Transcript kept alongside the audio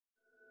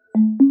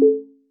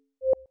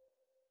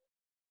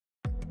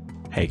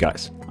Hey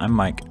guys, I'm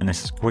Mike and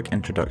this is a quick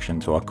introduction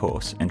to our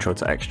course, Intro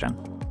to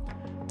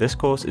XGen. This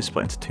course is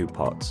split into two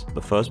parts.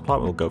 The first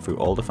part will go through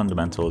all the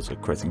fundamentals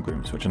of creating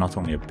grooms, which are not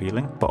only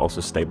appealing, but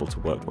also stable to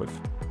work with.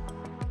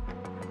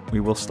 We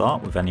will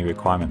start with any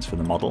requirements for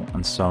the model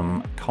and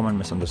some common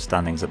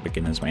misunderstandings that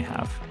beginners may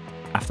have.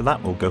 After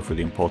that, we'll go through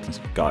the importance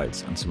of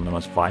guides and some of the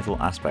most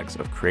vital aspects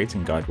of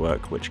creating guide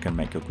work which can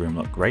make your groom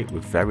look great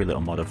with very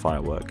little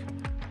modifier work.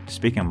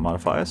 Speaking of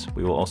modifiers,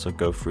 we will also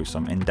go through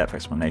some in-depth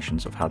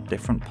explanations of how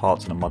different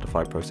parts of the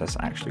modifier process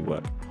actually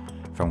work,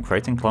 from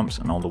creating clumps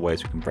and all the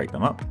ways we can break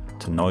them up,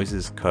 to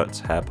noises, cuts,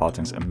 hair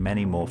partings and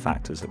many more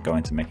factors that go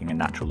into making a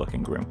natural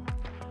looking groom.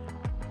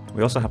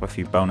 We also have a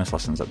few bonus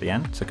lessons at the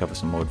end to cover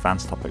some more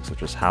advanced topics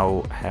such as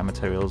how hair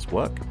materials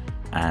work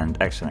and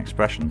XGen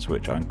expressions,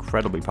 which are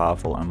incredibly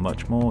powerful and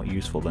much more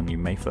useful than you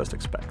may first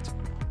expect.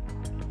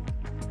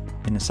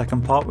 In the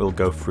second part, we'll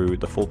go through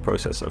the full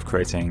process of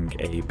creating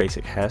a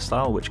basic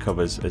hairstyle which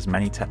covers as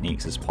many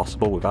techniques as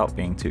possible without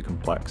being too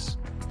complex.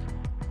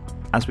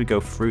 As we go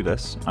through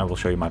this, I will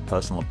show you my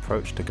personal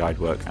approach to guide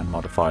work and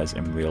modifiers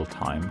in real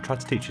time, try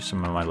to teach you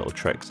some of my little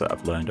tricks that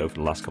I've learned over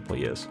the last couple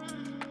of years.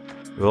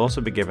 You will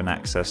also be given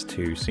access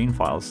to scene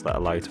files that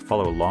allow you to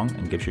follow along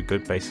and gives you a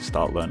good base to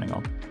start learning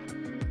on.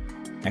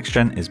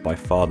 XGen is by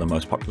far the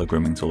most popular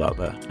grooming tool out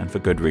there, and for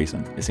good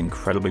reason. It's an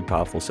incredibly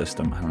powerful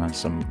system and has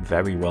some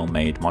very well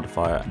made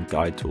modifier and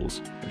guide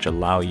tools which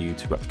allow you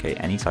to replicate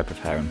any type of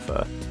hair and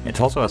fur.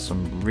 It also has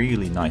some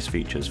really nice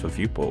features for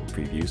viewport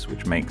previews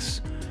which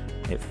makes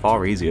it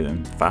far easier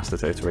and faster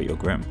to iterate your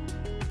groom.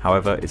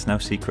 However, it's no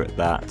secret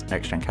that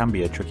XGen can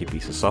be a tricky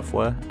piece of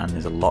software and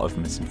there's a lot of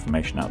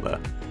misinformation out there.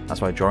 That's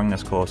why during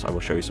this course I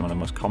will show you some of the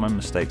most common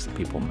mistakes that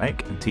people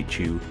make and teach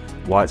you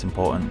why it's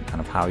important and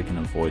kind of how you can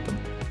avoid them.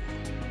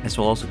 This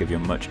will also give you a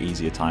much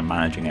easier time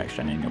managing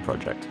XGen in your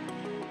project.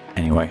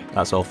 Anyway,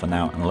 that's all for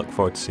now and I look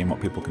forward to seeing what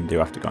people can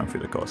do after going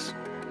through the course.